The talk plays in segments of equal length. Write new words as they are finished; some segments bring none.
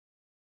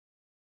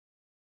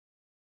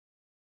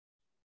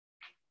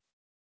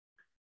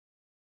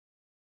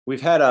We've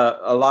had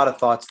a lot of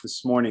thoughts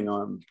this morning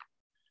on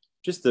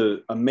just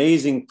the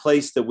amazing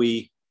place that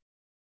we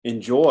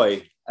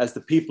enjoy as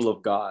the people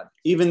of God.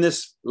 Even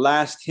this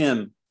last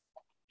hymn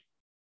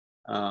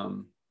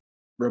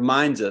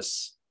reminds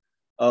us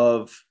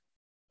of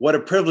what a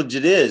privilege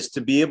it is to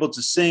be able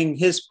to sing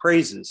his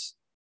praises.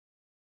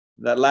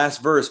 That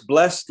last verse,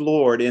 blessed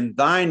Lord, in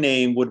thy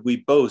name would we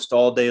boast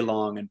all day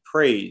long and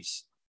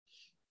praise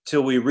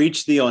till we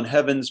reach thee on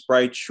heaven's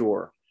bright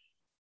shore.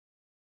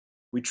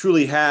 We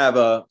truly have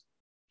a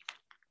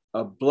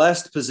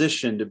blessed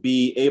position to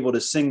be able to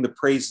sing the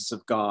praises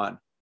of God.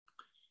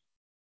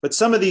 But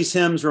some of these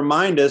hymns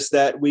remind us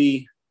that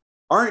we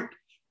aren't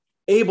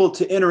able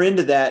to enter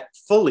into that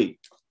fully.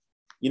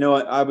 You know,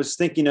 I was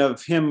thinking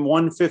of hymn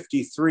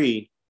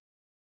 153.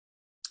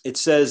 It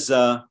says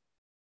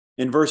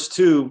in verse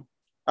 2,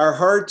 our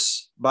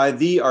hearts by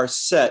thee are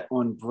set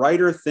on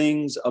brighter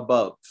things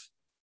above.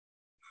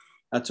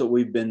 That's what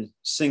we've been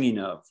singing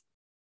of.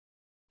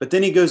 But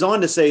then he goes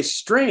on to say,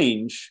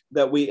 strange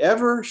that we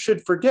ever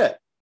should forget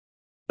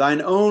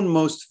thine own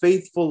most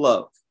faithful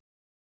love.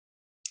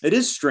 It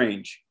is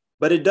strange,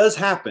 but it does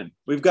happen.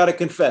 We've got to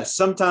confess.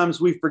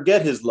 Sometimes we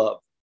forget his love.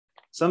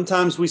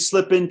 Sometimes we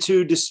slip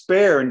into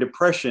despair and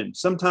depression.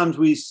 Sometimes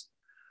we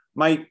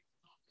might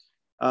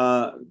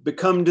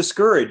become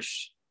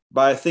discouraged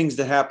by things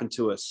that happen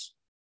to us.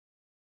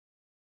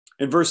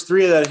 In verse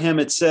 3 of that hymn,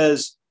 it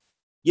says,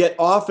 yet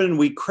often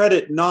we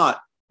credit not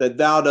that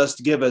thou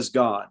dost give as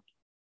God,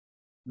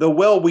 though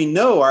well we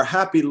know our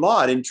happy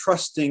lot in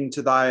trusting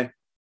to thy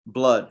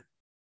blood.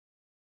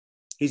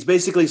 He's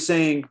basically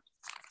saying,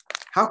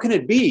 how can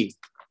it be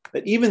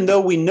that even though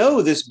we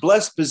know this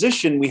blessed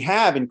position we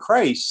have in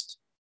Christ,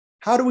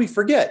 how do we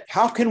forget?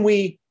 How can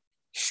we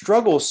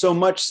struggle so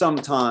much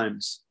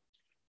sometimes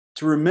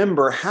to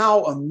remember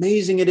how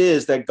amazing it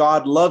is that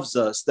God loves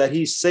us, that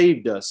he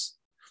saved us?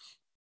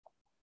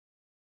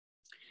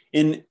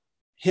 In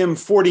hymn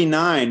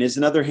 49 is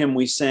another hymn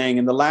we sang,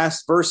 and the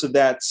last verse of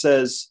that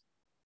says,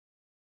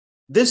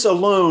 this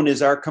alone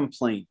is our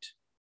complaint,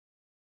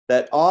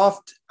 that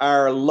oft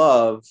our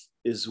love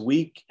is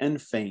weak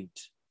and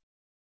faint.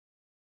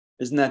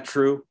 Isn't that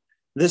true?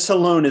 This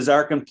alone is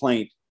our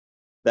complaint,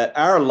 that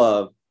our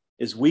love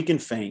is weak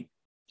and faint.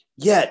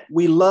 Yet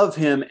we love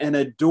him and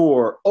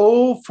adore.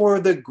 Oh, for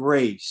the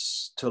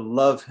grace to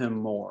love him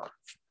more.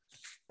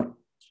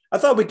 I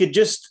thought we could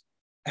just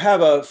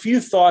have a few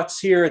thoughts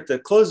here at the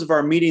close of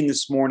our meeting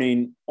this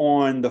morning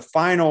on the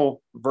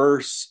final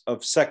verse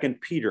of 2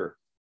 Peter.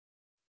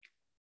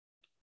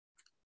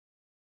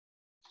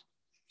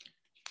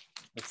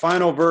 The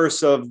final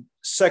verse of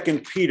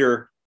 2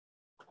 Peter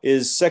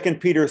is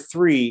 2 Peter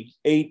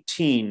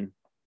 3:18.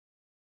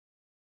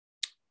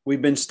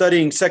 We've been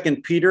studying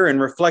 2 Peter and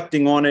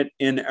reflecting on it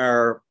in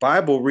our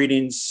Bible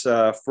readings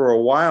for a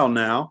while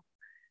now,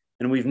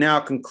 and we've now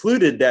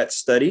concluded that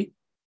study.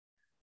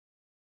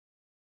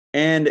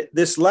 And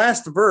this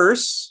last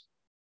verse,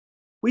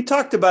 we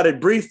talked about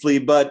it briefly,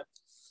 but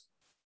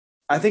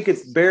I think it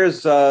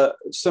bears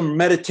some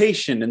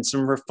meditation and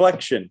some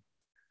reflection.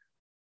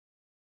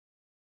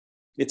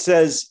 It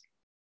says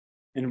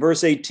in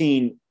verse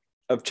 18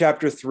 of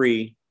chapter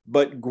 3,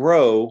 but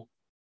grow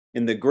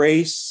in the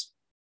grace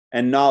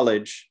and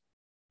knowledge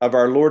of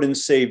our Lord and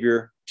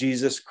Savior,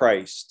 Jesus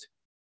Christ.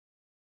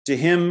 To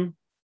him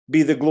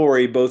be the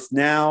glory both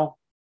now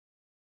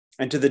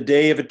and to the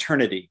day of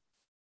eternity.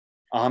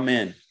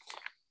 Amen.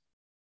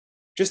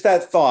 Just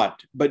that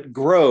thought, but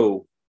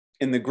grow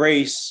in the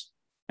grace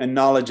and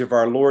knowledge of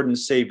our Lord and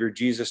Savior,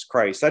 Jesus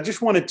Christ. I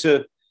just wanted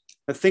to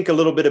think a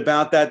little bit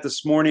about that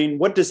this morning.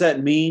 What does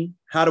that mean?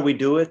 How do we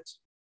do it?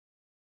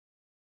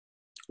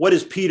 What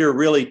is Peter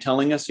really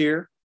telling us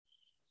here?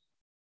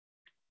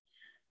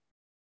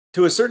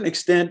 To a certain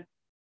extent,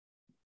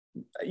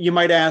 you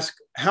might ask,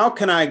 how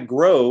can I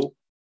grow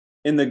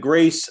in the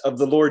grace of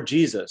the Lord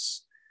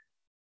Jesus?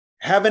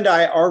 Haven't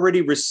I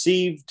already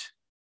received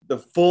the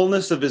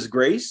fullness of his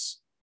grace?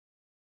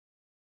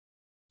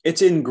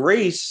 It's in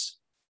grace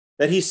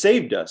that he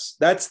saved us.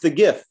 That's the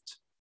gift.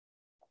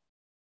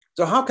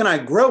 So how can I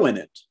grow in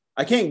it?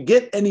 I can't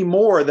get any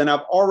more than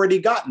I've already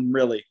gotten,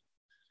 really.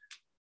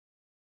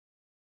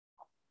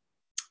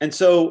 And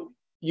so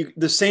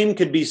the same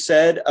could be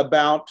said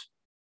about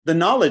the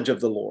knowledge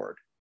of the Lord.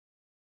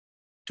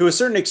 To a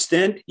certain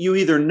extent, you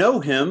either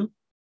know him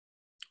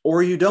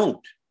or you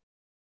don't.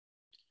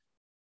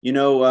 You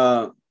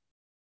know,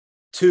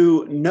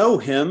 to know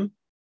him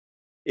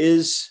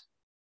is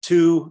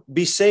to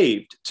be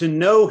saved. To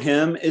know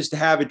him is to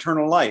have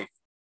eternal life.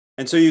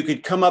 And so you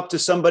could come up to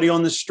somebody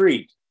on the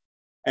street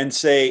and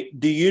say,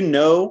 do you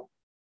know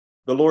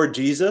the Lord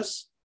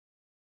Jesus?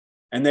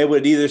 And they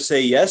would either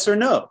say yes or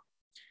no.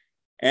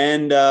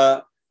 And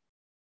a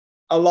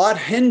lot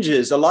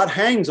hangs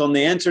on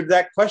the answer to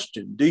that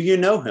question. Do you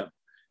know him?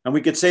 And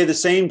we could say the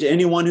same to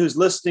anyone who's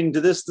listening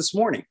to this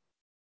morning.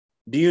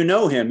 Do you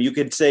know him? You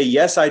could say,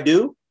 yes, I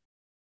do.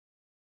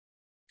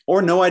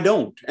 Or no, I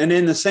don't. And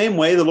in the same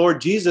way, the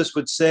Lord Jesus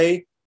would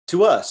say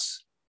to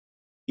us,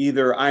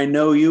 either I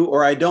know you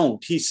or I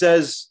don't. He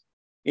says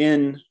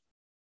in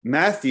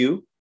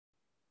Matthew,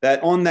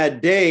 that on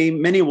that day,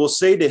 many will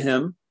say to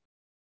him,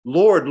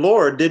 Lord,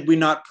 Lord, did we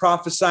not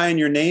prophesy in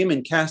your name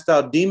and cast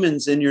out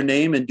demons in your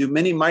name and do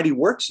many mighty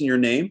works in your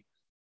name?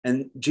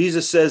 And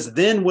Jesus says,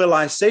 then will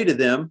I say to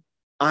them,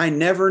 I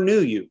never knew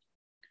you.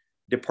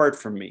 Depart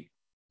from me.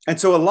 And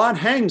so a lot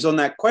hangs on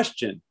that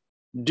question.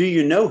 Do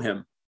you know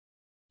him?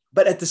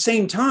 But at the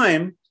same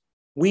time,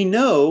 we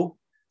know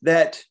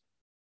that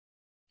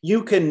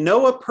you can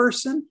know a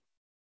person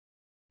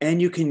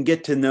and you can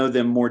get to know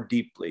them more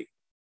deeply.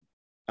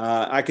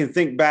 I can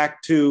think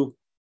back to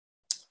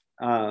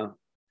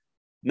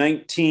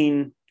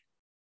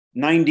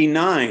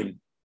 1999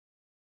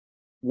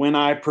 when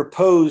I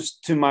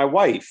proposed to my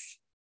wife.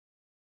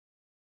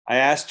 I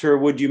asked her,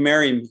 would you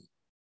marry me?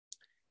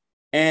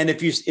 And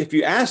if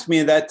you asked me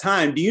at that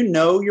time, do you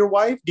know your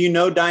wife? Do you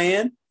know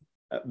Diane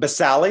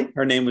Basali?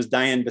 Her name was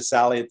Diane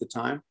Basali at the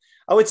time.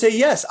 I would say,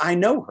 yes, I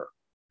know her,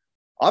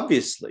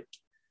 obviously.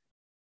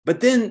 But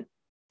then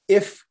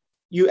if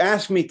you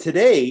ask me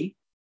today,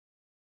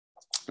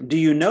 do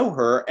you know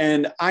her?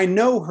 And I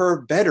know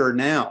her better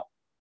now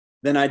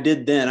than I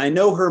did then. I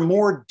know her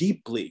more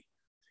deeply.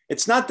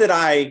 It's not that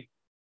I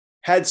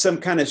had some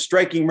kind of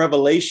striking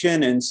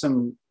revelation and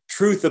some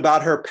truth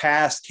about her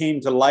past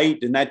came to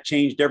light and that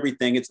changed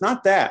everything. It's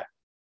not that.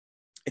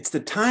 It's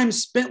the time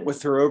spent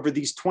with her over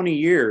these 20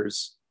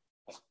 years.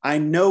 I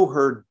know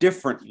her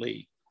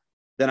differently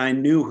than I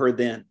knew her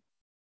then.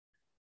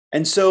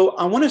 And so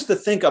I want us to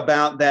think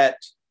about that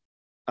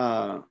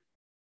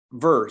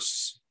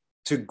verse,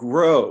 to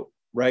grow,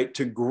 right?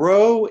 To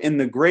grow in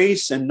the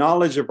grace and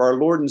knowledge of our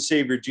Lord and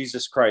Savior,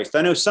 Jesus Christ.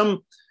 I know some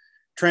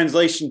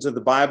translations of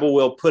the Bible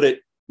will put it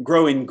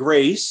grow in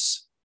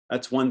grace.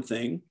 That's one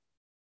thing.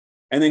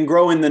 And then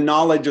grow in the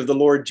knowledge of the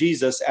Lord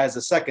Jesus as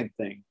a second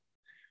thing.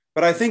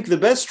 But I think the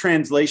best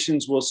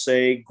translations will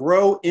say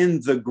grow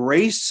in the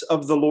grace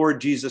of the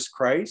Lord Jesus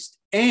Christ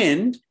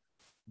and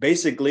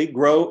basically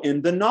grow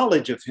in the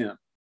knowledge of him.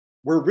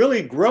 We're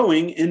really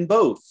growing in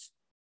both.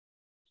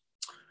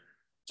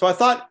 So I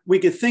thought we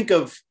could think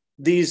of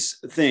these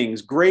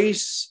things,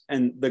 grace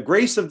and the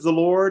grace of the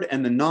Lord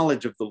and the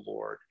knowledge of the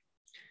Lord,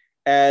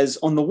 as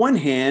on the one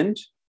hand,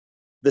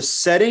 the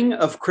setting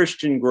of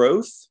Christian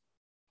growth.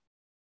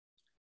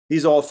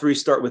 These all three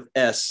start with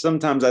S.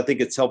 Sometimes I think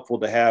it's helpful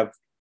to have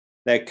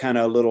that kind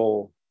of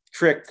little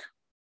trick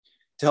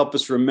to help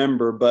us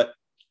remember. But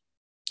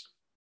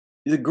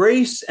the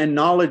grace and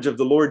knowledge of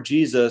the Lord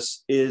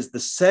Jesus is the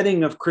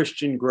setting of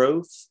Christian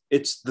growth.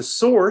 It's the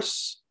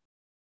source.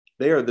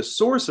 They are the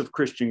source of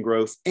Christian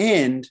growth,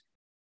 and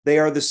they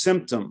are the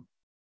symptom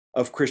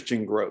of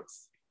Christian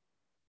growth.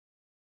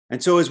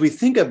 And so as we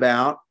think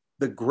about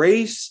the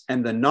grace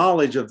and the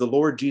knowledge of the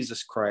Lord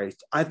Jesus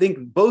Christ, I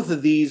think both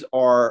of these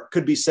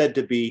could be said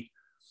to be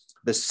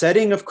the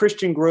setting of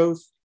Christian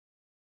growth,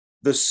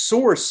 the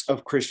source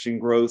of Christian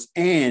growth,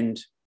 and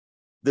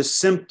the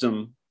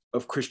symptom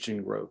of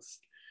Christian growth.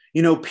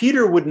 You know,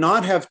 Peter would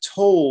not have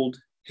told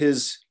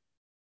his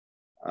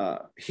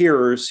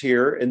hearers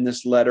here in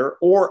this letter,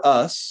 or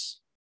us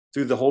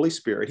through the Holy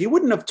Spirit, he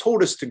wouldn't have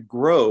told us to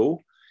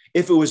grow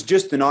if it was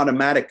just an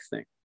automatic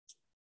thing.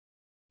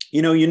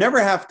 You know, I never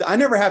have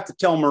to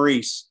tell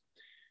Maurice,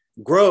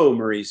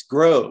 Maurice,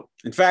 grow.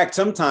 In fact,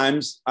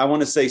 sometimes I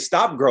want to say,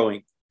 stop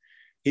growing.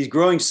 He's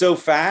growing so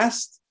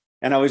fast.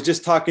 And I was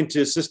just talking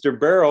to Sister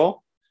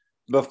Beryl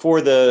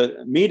before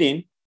the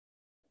meeting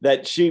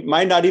that she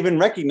might not even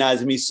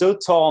recognize him. He's so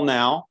tall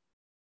now.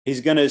 He's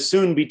going to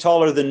soon be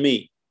taller than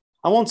me.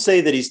 I won't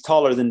say that he's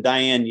taller than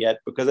Diane yet,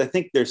 because I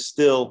think there's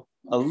still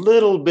a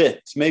little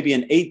bit, maybe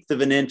an eighth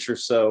of an inch or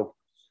so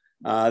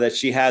that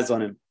she has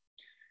on him.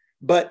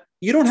 But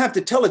you don't have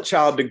to tell a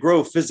child to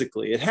grow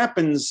physically. It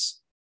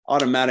happens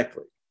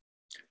automatically.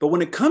 But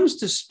when it comes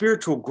to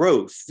spiritual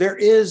growth, there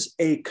is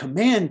a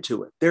command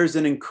to it. There's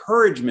an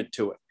encouragement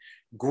to it.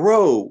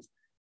 Grow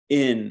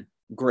in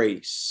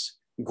grace.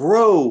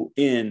 Grow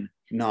in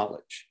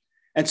knowledge.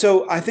 And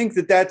so I think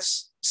that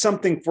that's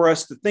something for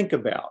us to think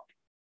about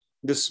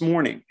this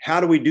morning. How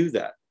do we do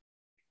that?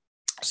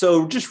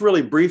 So just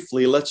really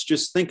briefly, let's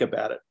just think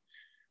about it.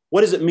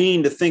 What does it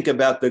mean to think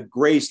about the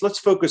grace? Let's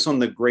focus on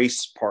the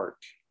grace part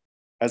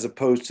as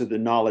opposed to the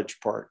knowledge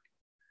part.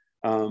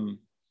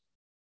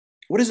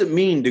 What does it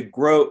mean to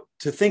grow,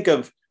 to think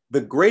of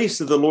the grace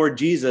of the Lord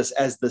Jesus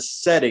as the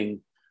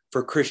setting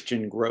for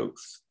Christian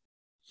growth?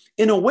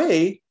 In a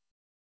way,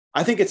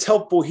 I think it's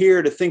helpful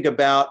here to think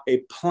about a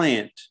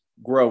plant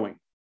growing.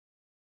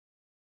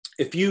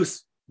 If you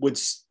would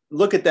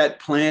look at that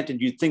plant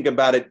and you think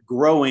about it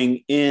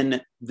growing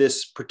in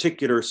this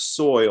particular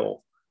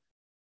soil,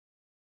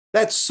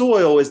 that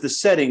soil is the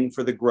setting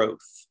for the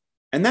growth.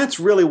 And that's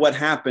really what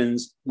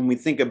happens when we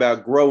think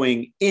about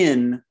growing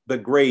in the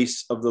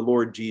grace of the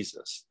Lord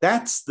Jesus.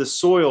 That's the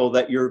soil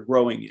that you're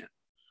growing in.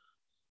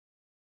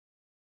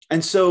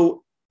 And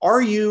so,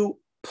 are you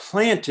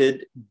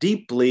planted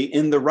deeply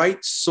in the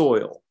right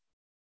soil?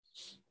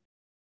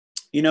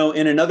 You know,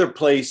 in another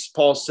place,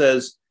 Paul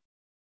says,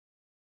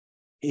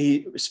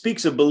 he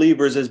speaks of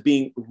believers as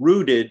being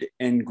rooted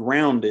and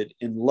grounded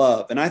in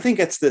love. And I think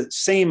that's the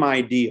same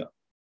idea.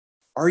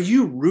 Are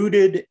you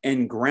rooted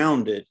and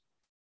grounded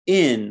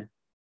in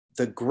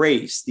the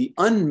grace, the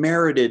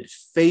unmerited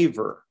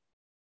favor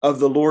of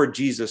the Lord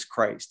Jesus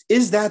Christ?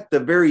 Is that the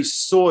very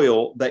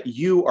soil that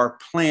you are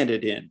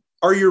planted in?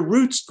 Are your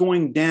roots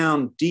going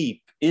down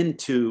deep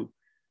into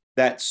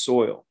that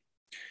soil?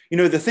 You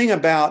know, the thing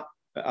about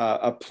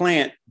a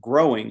plant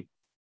growing,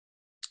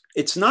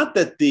 it's not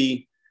that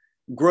the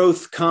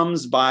growth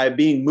comes by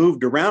being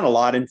moved around a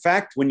lot. In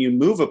fact, when you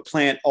move a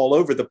plant all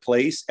over the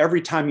place,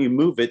 every time you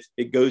move it,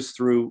 it goes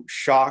through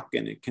shock,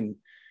 and it can,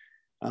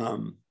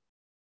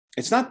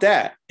 it's not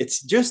that.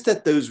 It's just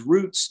that those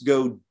roots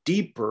go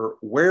deeper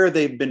where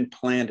they've been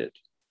planted.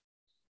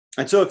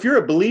 And so if you're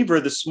a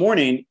believer this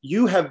morning,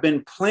 you have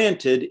been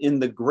planted in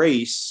the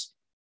grace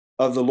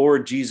of the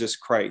Lord Jesus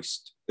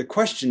Christ. The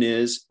question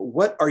is,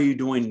 what are you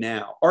doing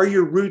now? Are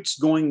your roots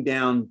going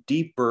down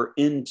deeper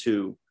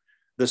into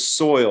the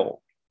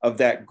soil of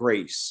that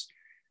grace?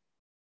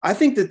 I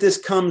think that this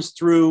comes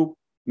through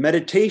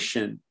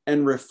meditation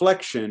and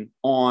reflection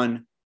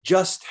on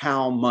just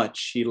how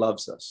much he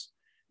loves us,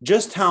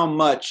 just how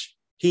much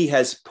he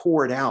has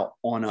poured out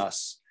on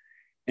us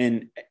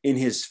and in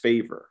his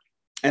favor.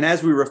 And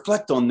as we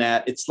reflect on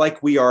that, it's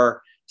like we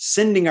are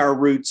sending our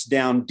roots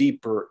down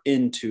deeper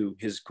into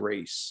his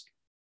grace.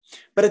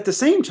 But at the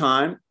same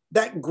time,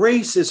 that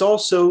grace is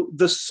also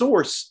the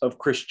source of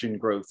Christian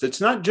growth.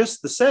 It's not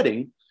just the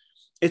setting,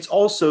 it's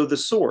also the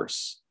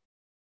source.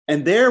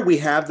 And there we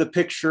have the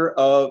picture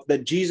of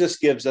that Jesus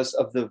gives us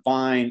of the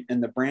vine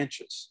and the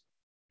branches.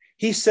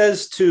 He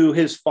says to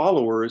his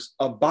followers,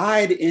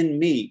 abide in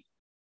me,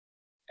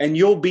 and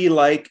you'll be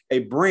like a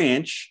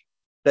branch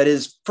that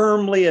is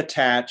firmly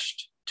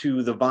attached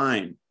to the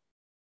vine.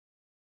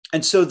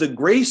 And so the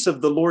grace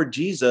of the Lord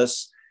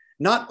Jesus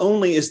not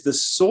only is the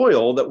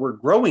soil that we're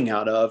growing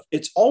out of,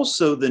 it's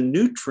also the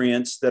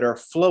nutrients that are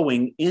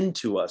flowing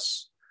into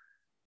us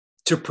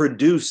to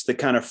produce the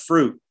kind of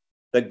fruit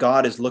that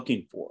God is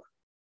looking for.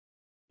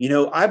 You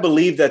know, I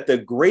believe that the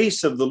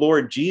grace of the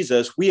Lord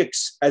Jesus,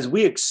 as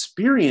we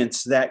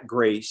experience that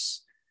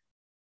grace,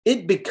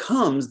 it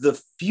becomes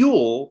the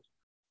fuel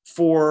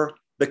for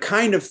the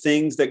kind of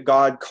things that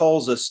God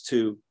calls us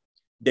to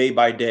day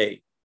by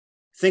day.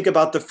 Think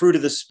about the fruit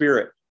of the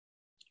Spirit: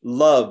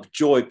 love,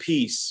 joy,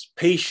 peace,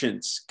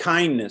 patience,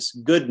 kindness,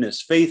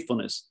 goodness,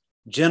 faithfulness,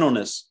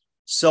 gentleness,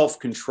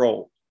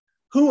 self-control.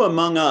 Who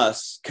among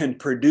us can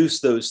produce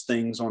those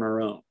things on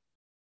our own?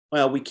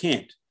 Well, we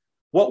can't.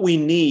 What we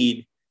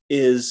need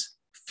is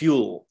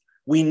fuel.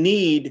 We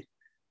need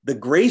the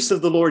grace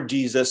of the Lord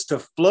Jesus to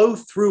flow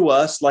through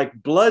us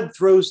like blood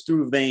flows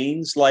through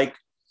veins, like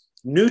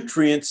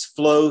nutrients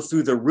flow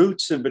through the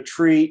roots of a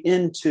tree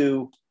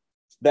into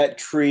that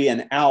tree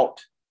and out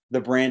the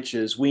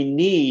branches. We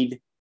need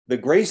the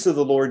grace of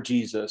the Lord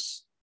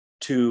Jesus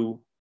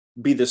to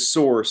be the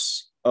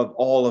source of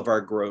all of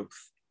our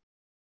growth.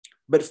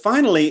 But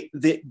finally,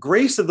 the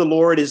grace of the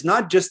Lord is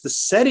not just the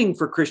setting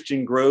for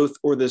Christian growth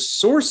or the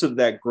source of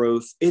that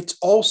growth, it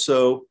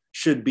also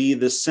should be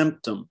the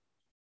symptom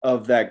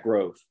of that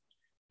growth.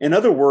 In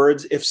other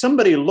words, if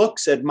somebody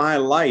looks at my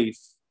life,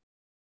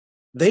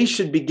 they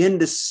should begin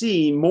to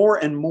see more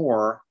and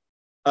more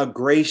a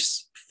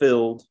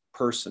grace-filled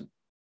person,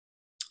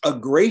 a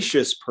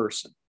gracious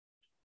person.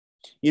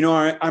 You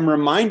know, I'm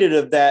reminded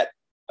of that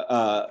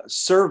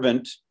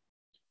servant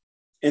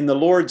in the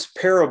Lord's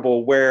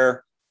parable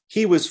where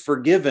he was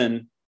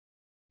forgiven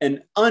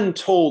an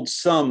untold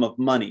sum of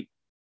money,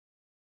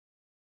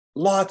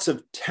 lots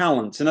of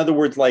talents. In other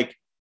words, like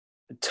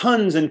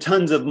tons and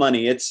tons of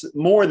money. It's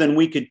more than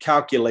we could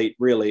calculate,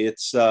 really.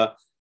 It's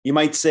you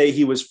might say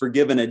he was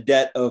forgiven a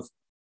debt of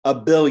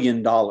 $1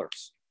 billion.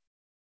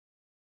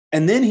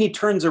 And then he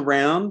turns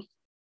around,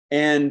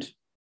 and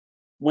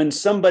when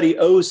somebody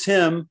owes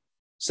him,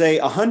 say,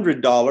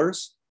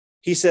 $100,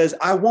 he says,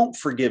 I won't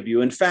forgive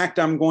you. In fact,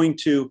 I'm going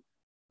to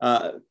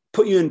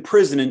put you in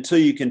prison until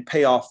you can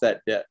pay off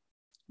that debt.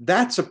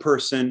 That's a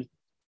person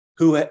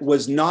who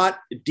was not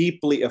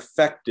deeply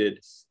affected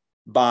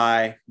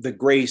by the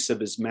grace of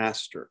his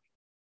master.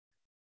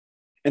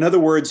 In other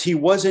words, he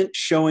wasn't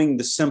showing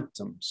the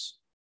symptoms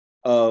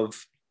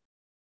of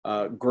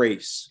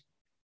grace.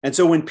 And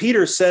so when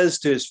Peter says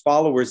to his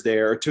followers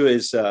there, to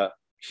his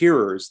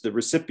hearers, the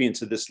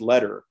recipients of this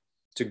letter,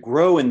 to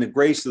grow in the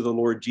grace of the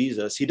Lord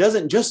Jesus, he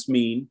doesn't just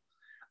mean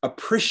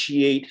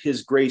appreciate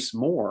his grace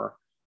more.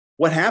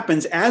 What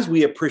happens as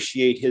we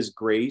appreciate his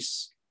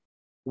grace,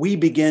 we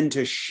begin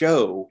to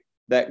show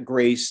that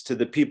grace to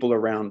the people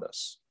around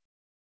us.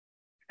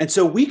 And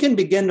so we can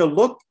begin to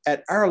look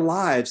at our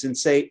lives and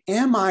say,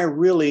 am I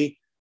really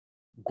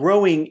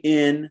growing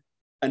in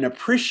an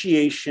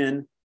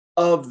appreciation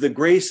of the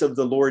grace of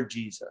the Lord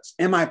Jesus?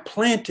 Am I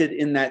planted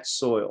in that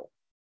soil?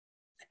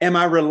 Am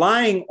I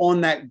relying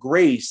on that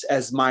grace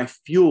as my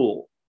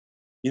fuel?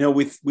 You know,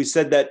 we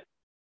said that,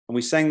 and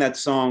we sang that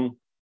song,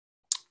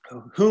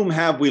 whom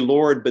have we,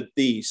 Lord, but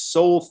thee,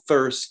 soul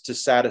thirst to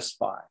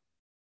satisfy?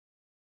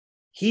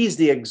 He's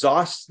the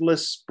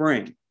exhaustless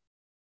spring.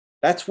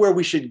 That's where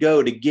we should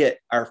go to get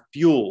our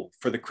fuel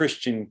for the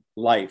Christian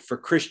life, for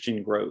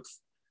Christian growth.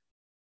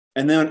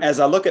 And then as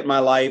I look at my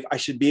life, I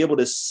should be able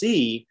to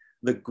see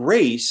the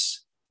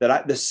grace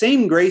the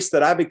same grace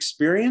that I've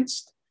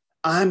experienced,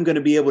 I'm going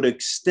to be able to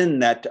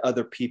extend that to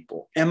other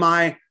people. Am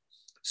I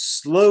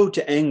slow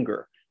to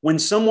anger? When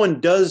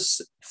someone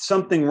does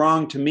something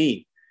wrong to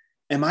me,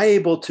 am I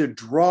able to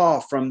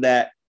draw from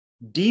that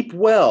deep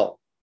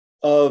well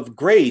of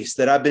grace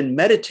that I've been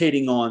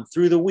meditating on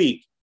through the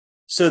week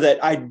so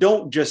that I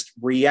don't just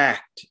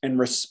react and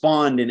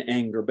respond in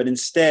anger, but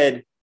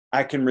instead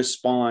I can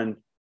respond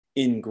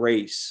in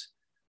grace?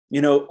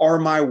 You know, are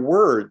my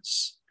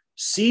words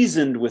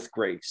seasoned with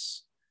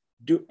grace?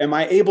 Am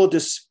I able to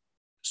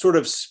sort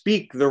of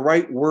speak the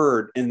right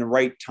word in the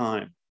right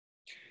time?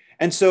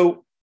 And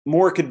so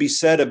more could be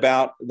said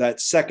about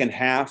that second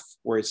half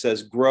where it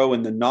says grow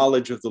in the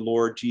knowledge of the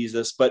Lord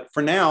Jesus. But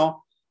for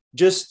now,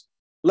 just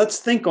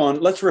let's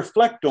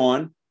reflect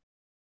on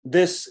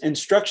this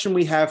instruction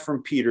we have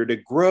from Peter to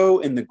grow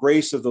in the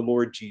grace of the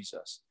Lord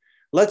Jesus.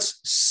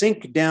 Let's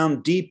sink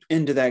down deep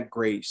into that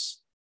grace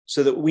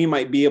so that we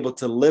might be able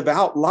to live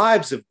out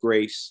lives of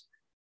grace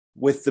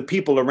with the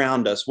people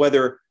around us,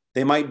 whether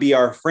they might be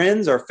our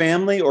friends, our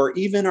family, or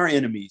even our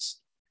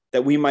enemies,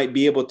 that we might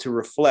be able to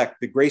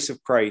reflect the grace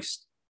of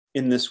Christ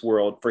in this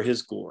world for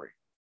his glory.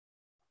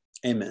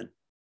 Amen.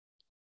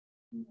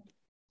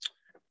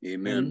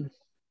 Amen.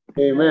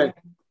 Amen.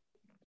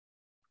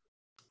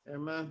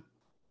 Amen.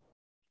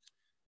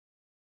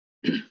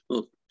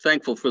 Well,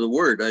 thankful for the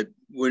word.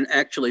 When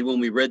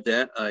we read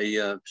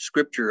that,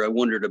 scripture, I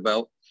wondered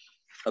about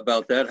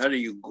that. How do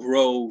you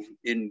grow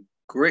in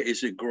grace?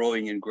 Is it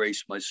growing in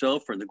grace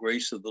myself or in the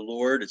grace of the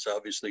Lord? It's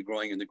obviously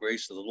growing in the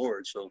grace of the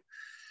Lord. So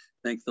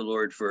thank the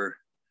Lord for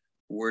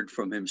word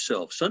from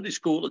himself. Sunday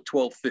school at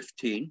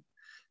 12:15.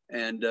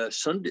 And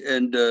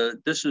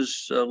this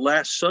is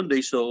last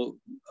Sunday. So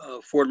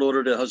Fort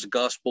Lauderdale has a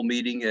gospel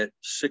meeting at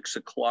 6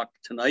 o'clock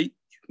tonight.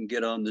 You can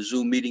get on the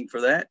Zoom meeting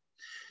for that.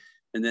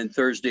 And then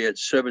Thursday at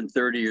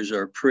 7:30 is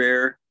our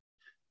prayer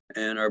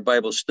and our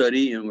Bible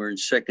study. And we're in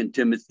 2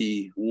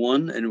 Timothy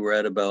 1, and we're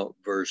at about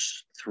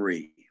verse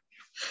 3.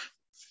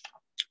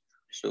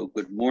 So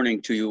good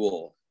morning to you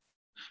all.